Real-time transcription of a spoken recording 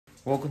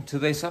Welcome to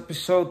today's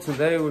episode.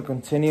 Today we're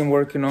continuing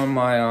working on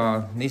my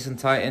Nissan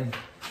Titan.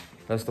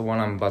 That's the one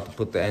I'm about to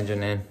put the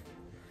engine in.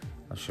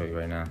 I'll show you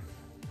right now.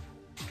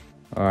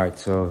 Alright,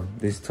 so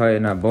this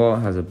Titan I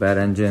bought has a bad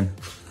engine.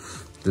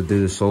 The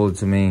dude sold it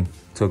to me.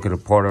 Took it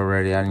apart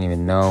already, I didn't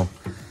even know.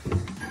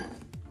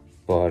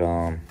 But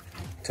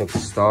took the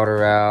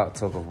starter out,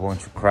 took a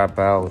bunch of crap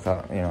out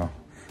without,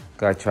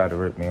 guy tried to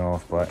rip me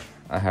off, but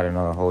I had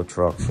another whole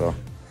truck, so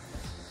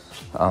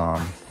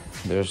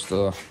there's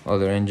the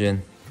other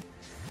engine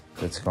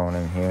that's going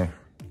in here.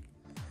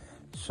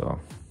 So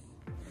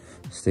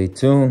stay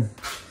tuned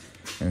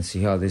and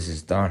see how this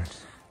is done.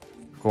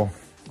 Cool.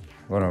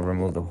 I'm gonna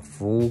remove the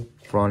full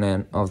front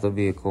end of the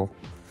vehicle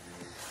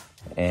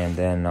and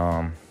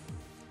then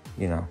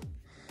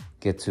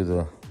get to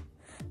the,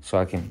 so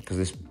I can, because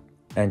this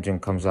engine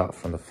comes out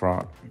from the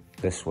front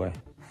this way.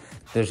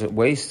 There's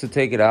ways to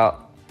take it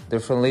out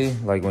differently,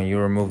 like when you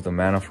remove the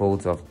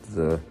manifolds of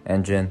the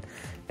engine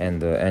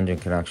and the engine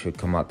can actually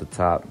come out the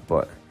top,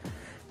 but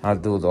I'll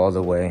do it the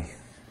other way,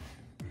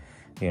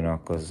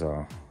 because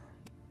I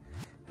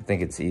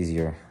think it's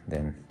easier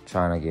than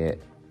trying to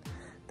get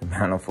the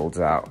manifolds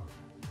out.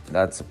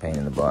 That's a pain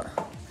in the butt.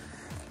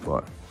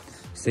 But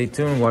stay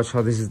tuned, watch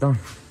how this is done.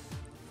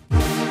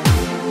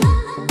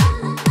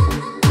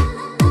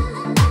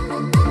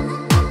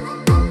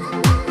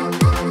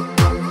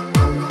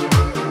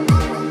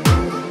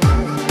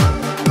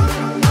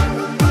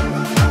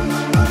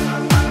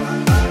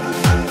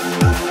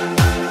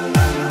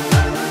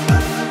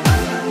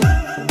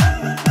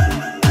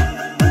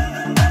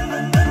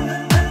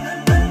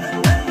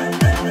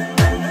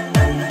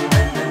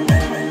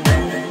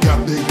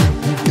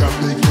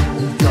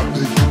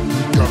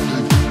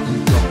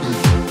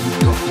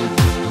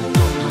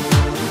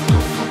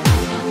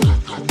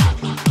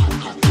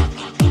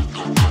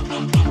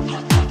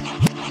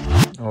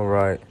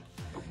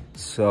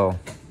 So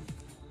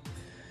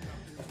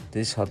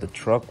this is how the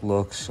truck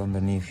looks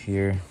underneath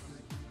here.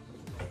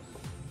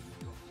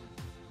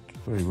 It's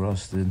pretty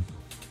rusted.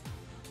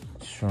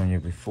 Just showing you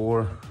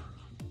before.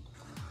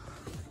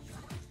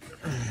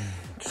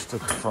 Just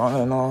took the front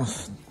end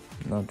off,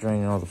 not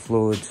draining all the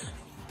fluids.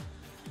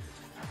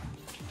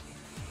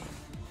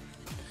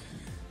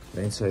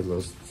 The inside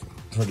looks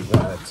pretty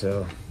bad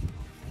too.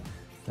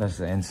 That's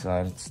the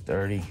inside, it's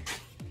dirty.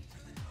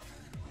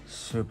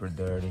 Super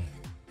dirty.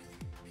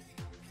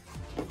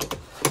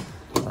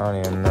 I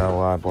don't even know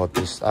why I bought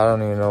this. I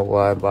don't even know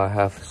why I buy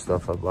half the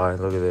stuff I buy.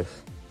 Look at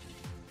this.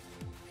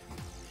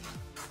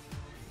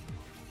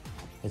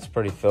 It's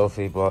pretty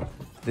filthy, but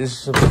this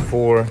is the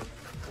before.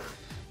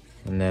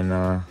 And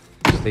then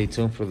stay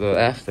tuned for the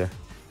after,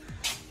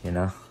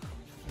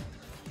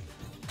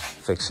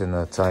 Fixing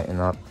the Titan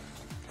up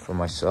for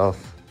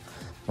myself.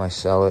 Might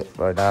sell it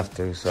right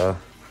after, so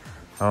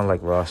I don't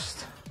like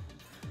rust.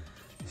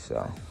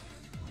 So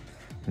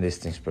this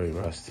thing's pretty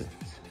rusted.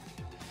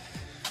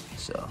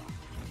 So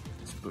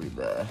pretty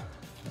bad.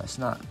 That's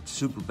not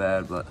super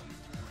bad, but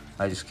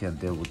I just can't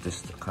deal with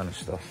this kind of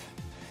stuff.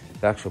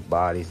 The actual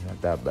body's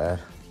not that bad.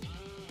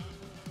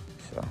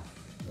 So,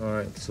 all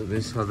right, so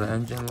this is how the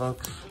engine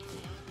looks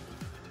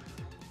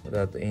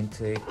without the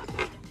intake.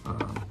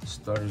 The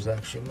starter's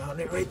actually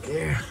mounted right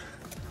there.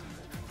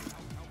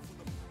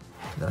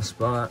 That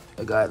spot,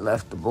 the guy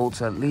left the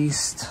bolts at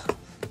least,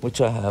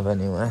 which I have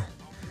anyway.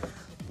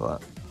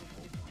 But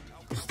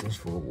this thing's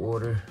full of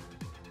water.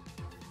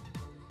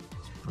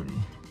 It's pretty.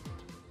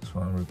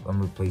 I'm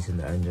replacing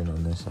the engine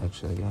on this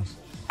actually, guys.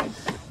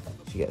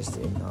 If you guys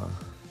didn't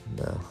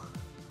know.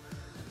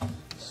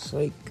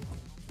 Psych.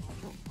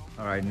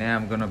 Alright, now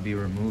I'm gonna be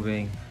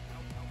removing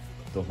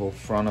the whole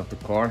front of the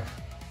car.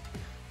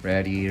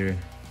 Radiator,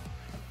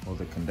 all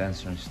the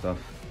condenser and stuff.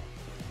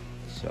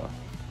 So,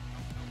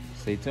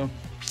 stay tuned.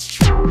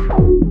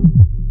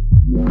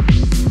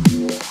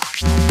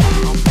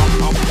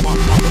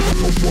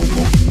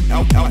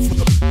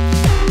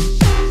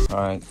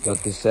 Alright,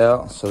 got this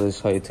out, so this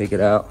is how you take it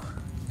out.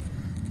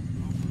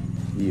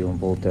 You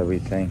unbolt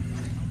everything.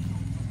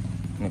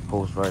 And it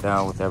pulls right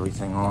out with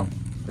everything on.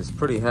 It's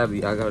pretty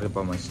heavy, I got it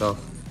by myself.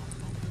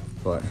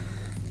 But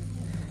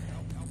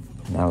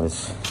now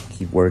let's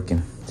keep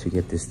working to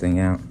get this thing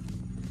out.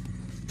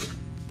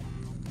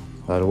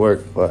 A lot of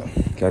work, but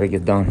gotta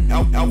get done.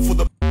 Out for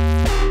the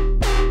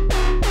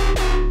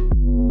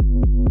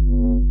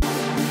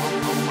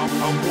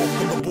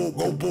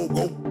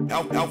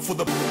out for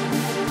the.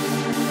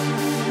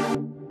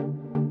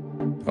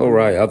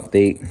 Alright,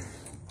 update.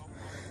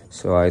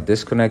 So I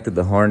disconnected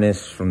the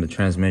harness from the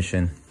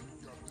transmission.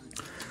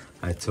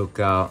 I took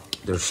out,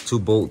 there's two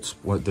bolts.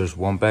 There's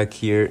one back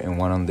here and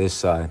one on this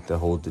side that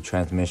hold the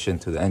transmission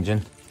to the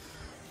engine.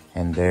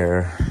 And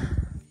they're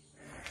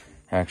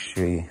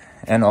actually,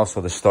 and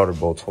also the starter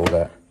bolts hold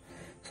that.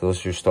 So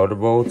those are your starter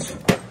bolts.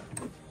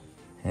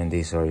 And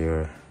these are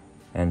your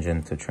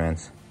engine to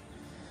trans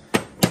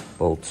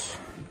bolts.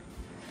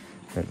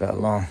 They're that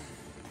long.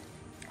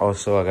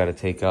 Also, I gotta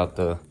take out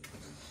the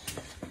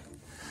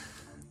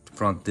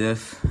front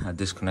diff. I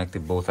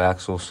disconnected both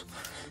axles,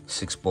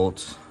 6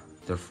 bolts.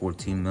 They're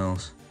 14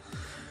 mils.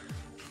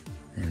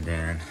 And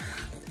then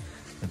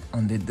I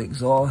undid the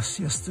exhaust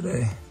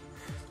yesterday.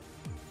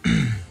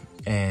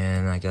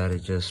 And I gotta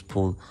just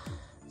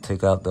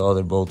take out the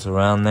other bolts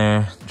around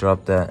there,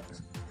 drop that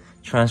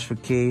transfer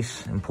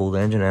case, and pull the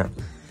engine out.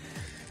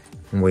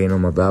 I'm waiting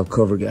on my valve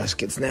cover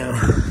gaskets now.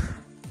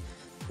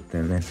 Put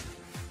them in.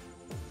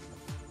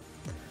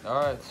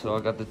 All right, so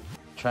I got the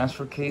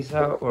transfer case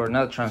out, or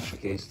not transfer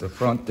case, the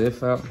front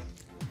diff out.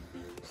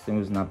 This thing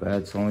was not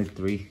bad. It's only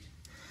 3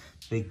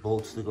 big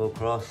bolts to go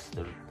across.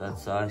 They're that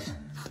size.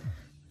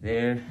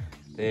 There,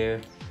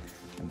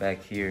 and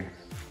back here.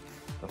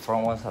 The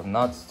front ones have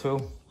nuts too,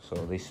 so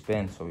they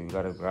spin, so you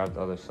gotta grab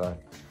the other side.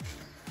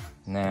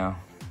 Now,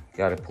 you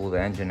gotta pull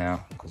the engine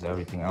out because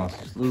everything else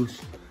is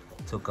loose.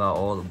 Took out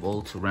all the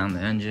bolts around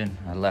the engine.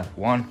 I left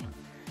one.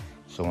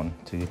 So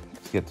to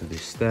get to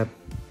this step,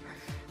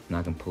 now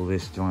I can pull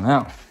this joint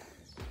out.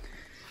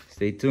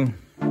 Stay tuned.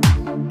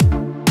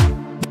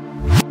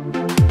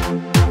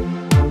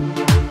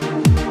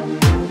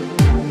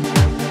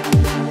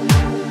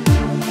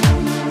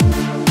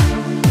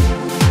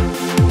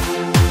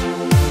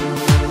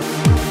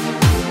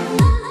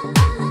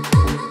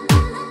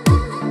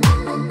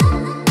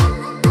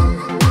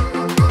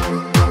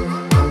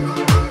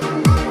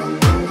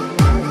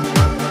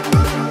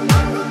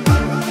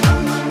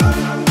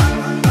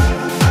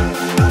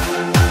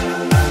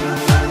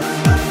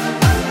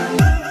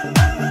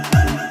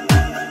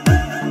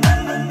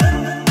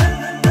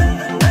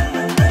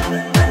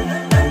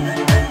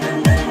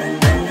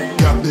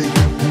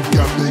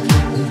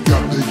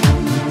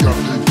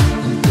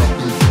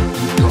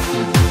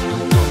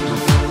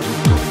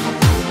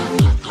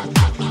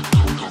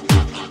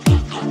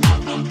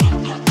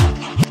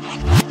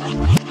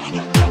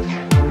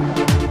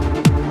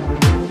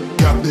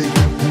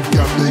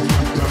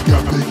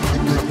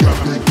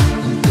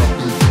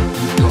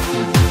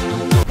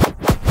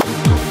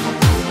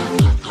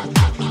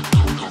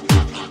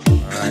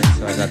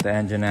 The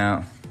engine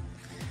out.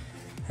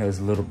 It was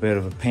a little bit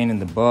of a pain in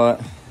the butt,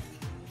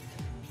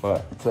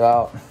 but it's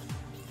out.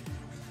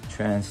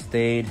 Trans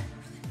stayed.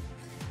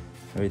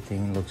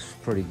 Everything looks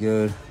pretty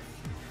good.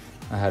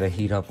 I had to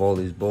heat up all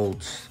these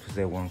bolts because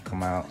they won't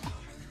come out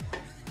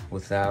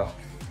without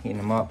heating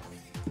them up.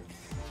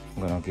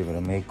 I'm gonna give it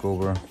a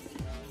makeover,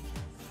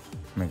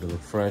 make it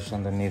look fresh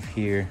underneath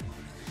here.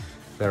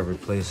 Gotta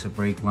replace the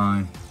brake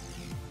line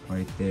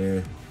right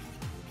there.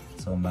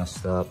 It's all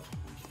messed up,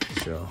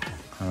 so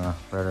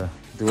better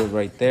do it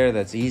right there.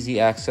 That's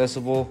easy,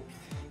 accessible,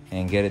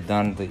 and get it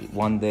done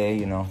one day,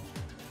 you know,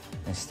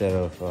 instead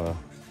of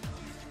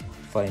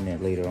fighting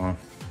it later on.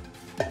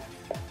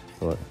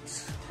 But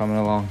it's coming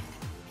along.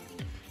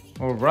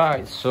 All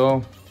right,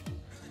 so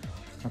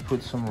I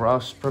put some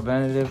rust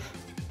preventative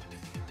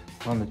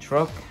on the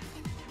truck.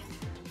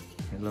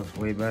 It looks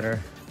way better.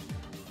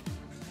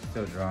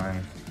 Still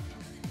drying.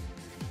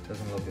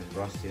 Doesn't look as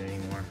rusty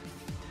anymore.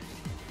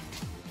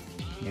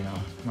 You know,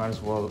 might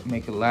as well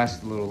make it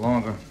last a little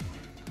longer,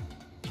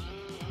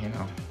 you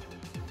know.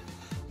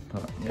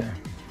 But yeah,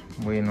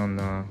 I'm waiting on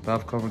the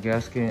valve cover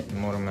gasket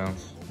and motor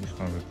mounts. I'm just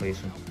gonna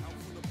replace them.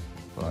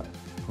 But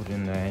put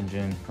in the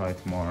engine probably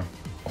tomorrow.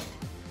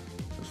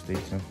 So stay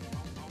tuned.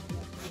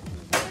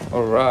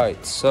 All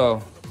right,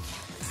 so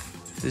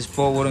this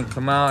bolt wouldn't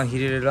come out. I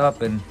heated it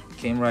up and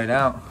came right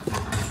out.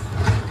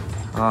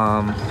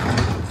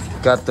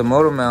 Got the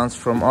motor mounts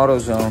from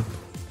AutoZone.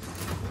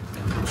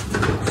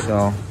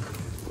 So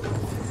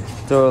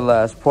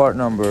Duralast part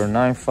number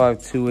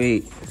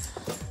 9528.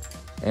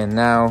 And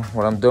now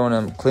what I'm doing,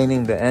 I'm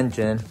cleaning the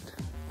engine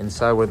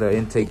inside where the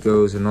intake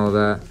goes and all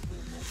that.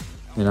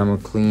 And I'm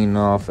gonna clean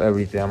off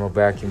everything. I'm gonna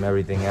vacuum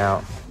everything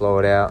out, blow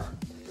it out,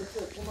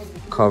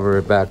 cover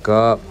it back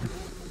up.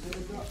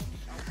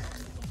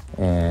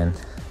 And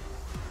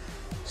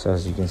so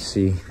as you can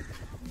see,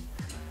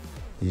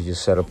 you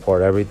just set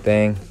apart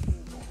everything.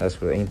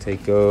 That's where the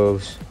intake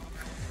goes.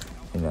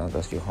 You know,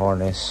 that's your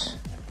harness.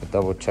 I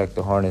double checked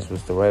the harness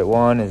was the right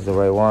one, is the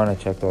right one. I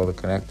checked all the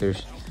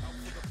connectors,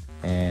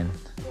 and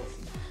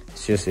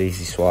it's just an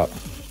easy swap.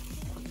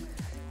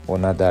 Well,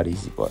 not that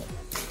easy, but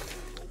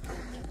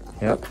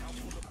yep,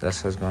 that's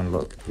how it's gonna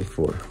look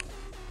before.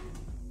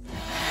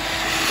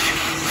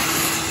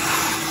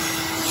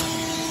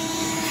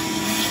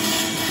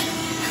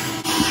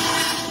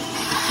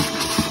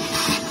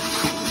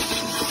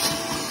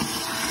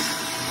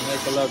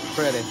 Make it look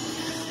pretty.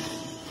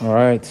 All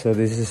right, so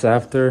this is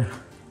after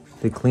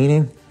the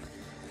cleaning.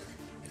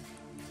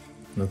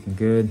 Looking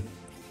good.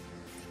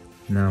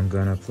 Now I'm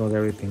gonna plug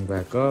everything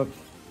back up,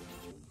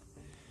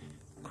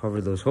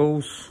 cover those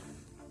holes,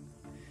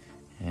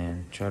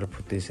 and try to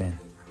put this in.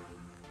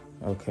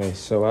 Okay,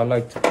 so I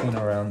like to clean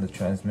around the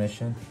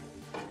transmission,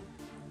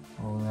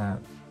 all that,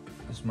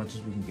 as much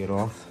as we can get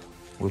off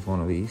with one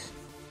of these,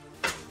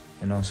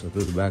 and also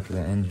do the back of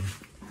the engine.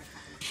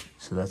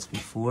 So that's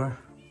before.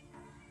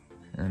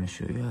 Let me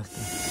show you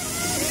after.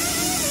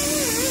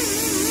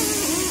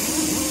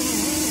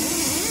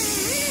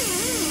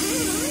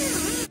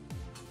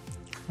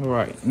 All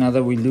right, now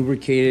that we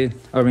lubricated,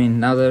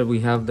 now that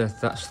we have the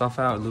stuff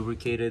out,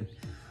 lubricated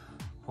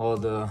all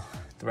the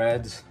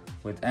threads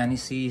with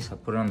anti-seize. I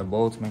put it on the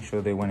bolts, make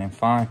sure they went in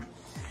fine.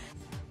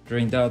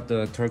 Drained out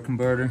the torque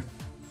converter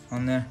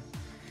on there.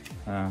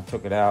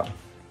 Took it out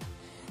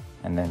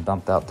and then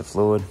dumped out the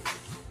fluid.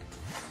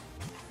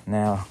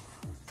 Now,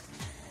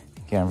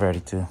 getting ready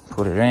to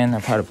put it in.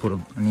 I probably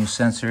put a new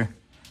sensor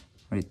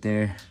right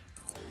there.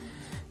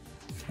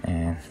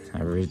 And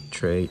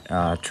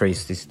I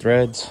traced these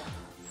threads.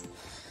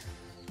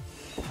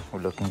 We're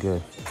looking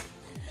good.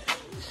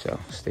 So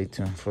stay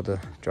tuned for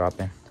the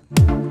drop-in.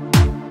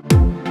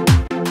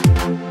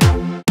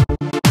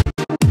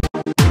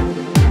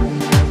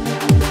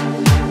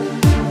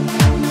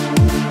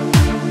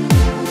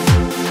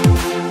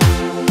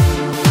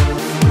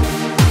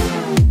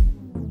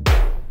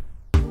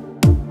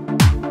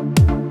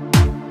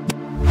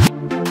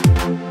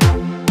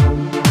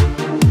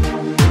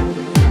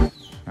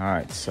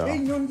 Alright, so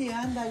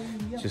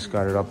just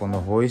got it up on the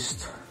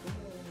hoist.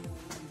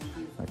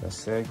 Like I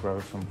said, grab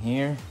it from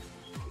here.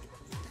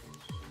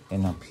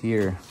 And up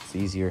here, it's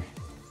easier.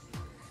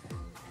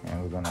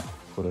 And we're gonna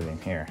put it in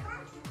here.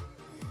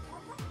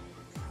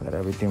 Got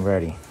everything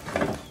ready.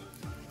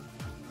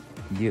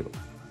 You.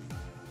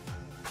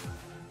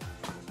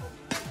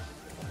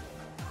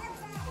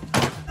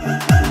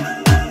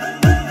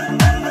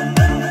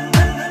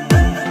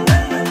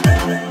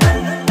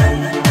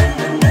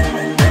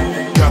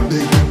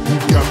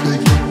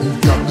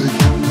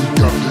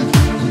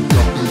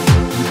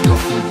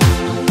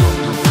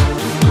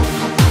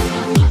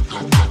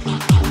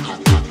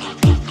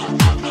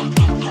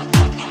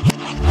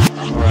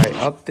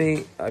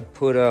 Update, I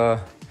put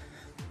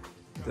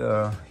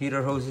the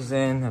heater hoses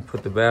in, I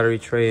put the battery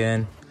tray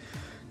in.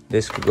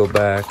 This could go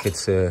back. It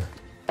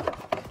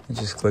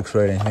just clicks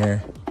right in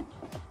here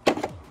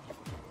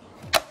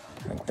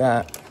like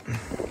that.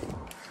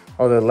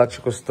 All the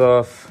electrical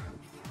stuff,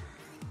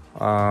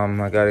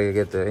 I gotta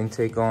get the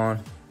intake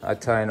on. I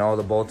tighten all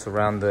the bolts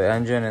around the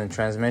engine and the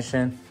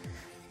transmission,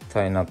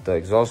 tighten up the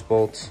exhaust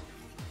bolts.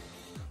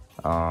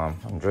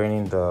 I'm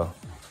draining the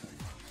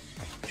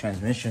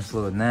transmission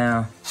fluid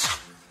now.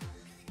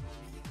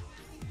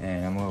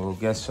 And I'm gonna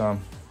go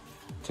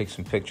take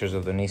some pictures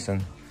of the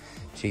Nissan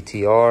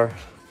GTR,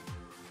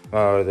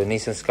 or the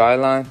Nissan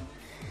Skyline,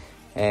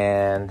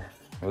 and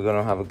we're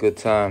gonna have a good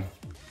time.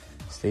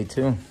 Stay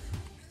tuned.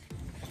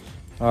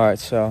 All right,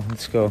 so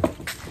let's go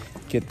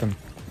get them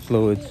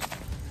fluids.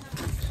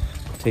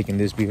 Taking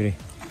this beauty.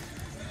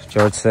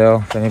 Yard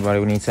sale, if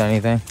anybody needs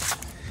anything.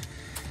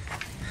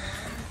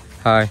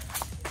 Hi.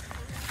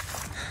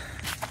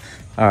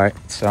 All right,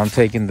 so I'm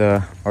taking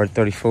the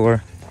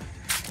R34.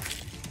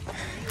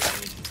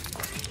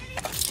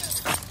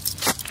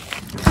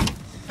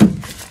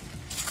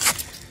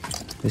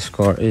 This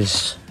car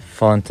is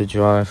fun to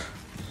drive.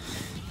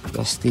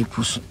 Got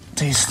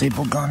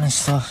staple gun and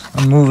stuff.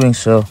 I'm moving,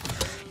 so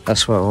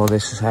that's why all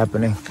this is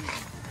happening.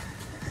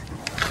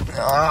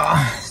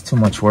 It's too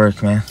much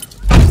work, man.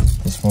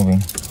 It's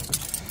moving.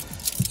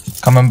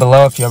 Comment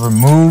below if you ever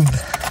moved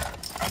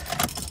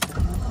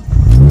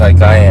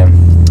like I am.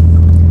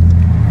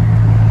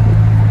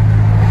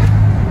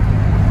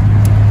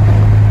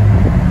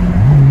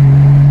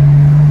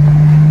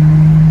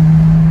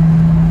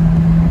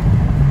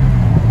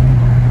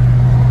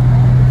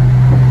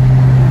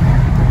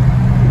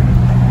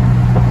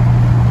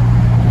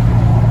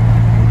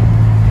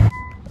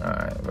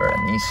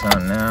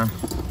 Nissan now.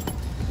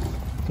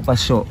 ¿Qué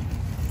pasó?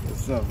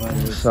 What's up, buddy?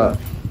 What's up?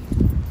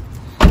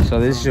 So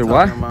this is your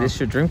what? This is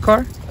your dream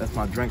car? That's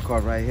my dream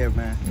car right here,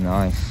 man.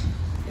 Nice.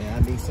 Yeah, I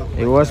need something.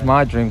 It was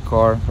my dream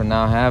car, for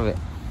now I have it.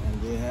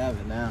 And you have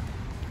it now.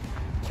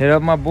 Hit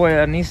up my boy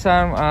at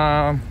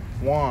Nissan.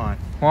 Juan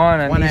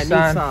at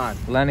Nissan.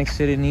 Atlantic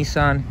City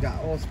Nissan. Got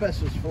all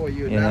specials for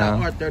you. You Not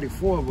know. an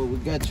R34, but we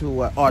got you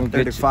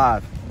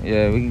R35.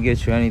 Yeah, we can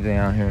get you anything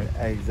out here.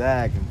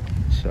 Exactly.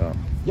 So.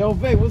 Yo,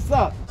 Vay, what's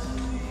up?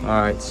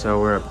 Alright,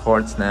 so we're at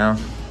Ports now.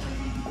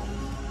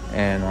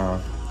 And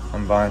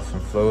I'm buying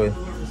some fluid.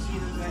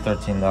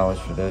 $13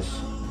 for this.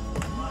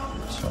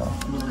 So.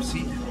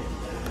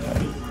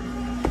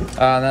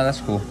 No, that's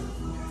cool.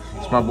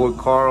 It's my boy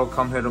Carl.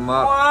 Come hit him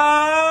up.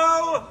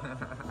 Whoa!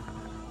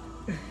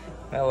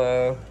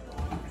 Hello.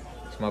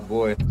 It's my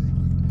boy.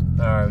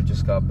 Alright, we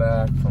just got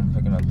back from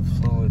picking up the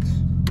fluids.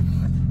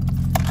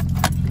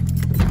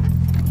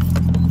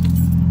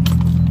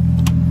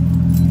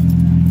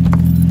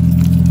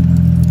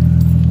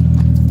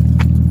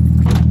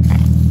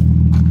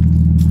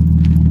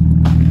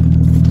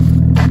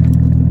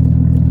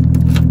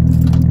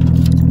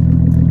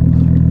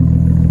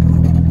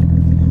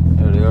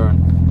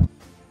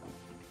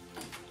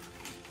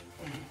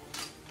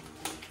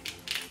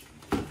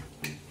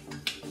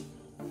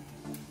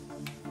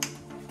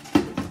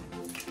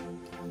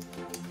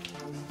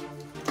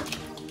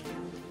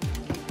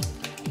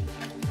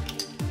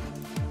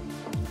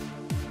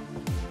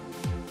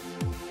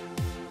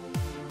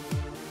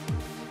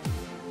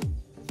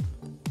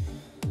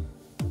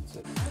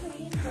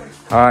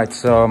 Alright,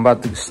 so I'm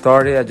about to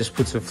start it. I just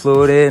put some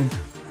fluid in.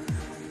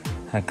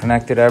 I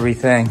connected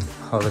everything,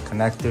 all the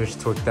connectors,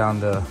 torqued down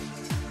the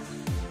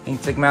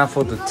intake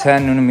manifold to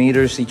 10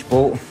 millimeters each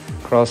bolt.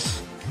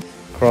 Cross,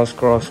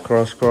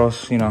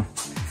 you know,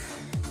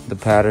 the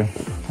pattern.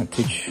 I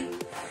teach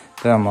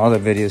them other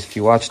videos if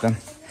you watch them.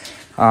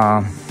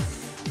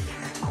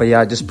 But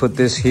yeah, I just put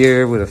this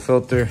here with a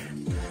filter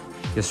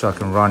just so I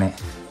can run it.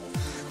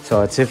 So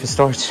let's see if it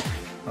starts.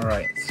 All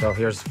right, so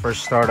here's the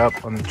first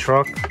startup on the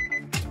truck.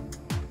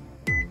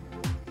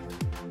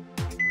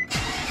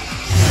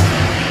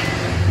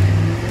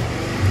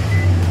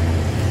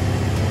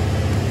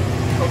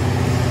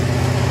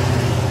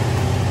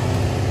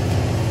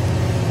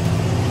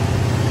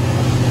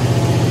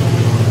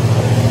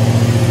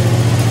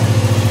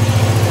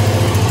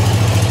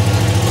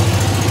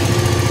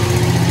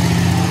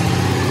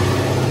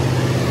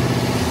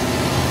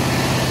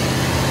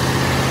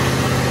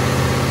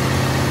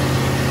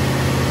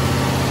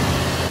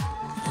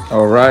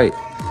 All right,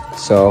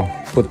 so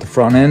put the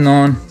front end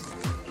on,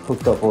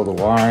 hooked up all the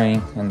wiring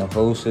and the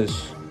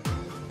hoses,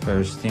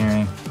 power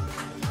steering,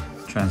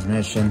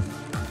 transmission,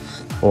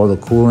 all the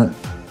coolant,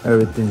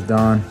 everything's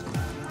done.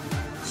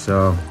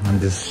 So I'm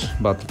just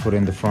about to put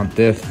in the front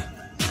diff,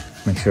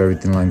 make sure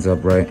everything lines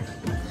up right.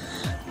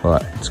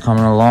 But it's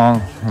coming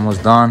along,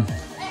 almost done.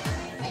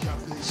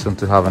 Soon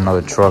to have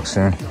another truck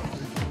soon.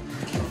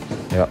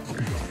 Yep.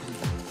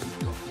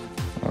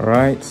 All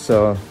right,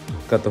 so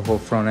got the whole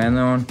front end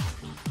on.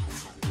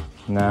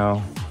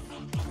 Now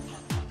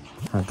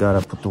I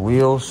gotta put the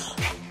wheels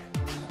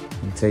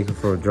and take it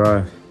for a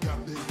drive.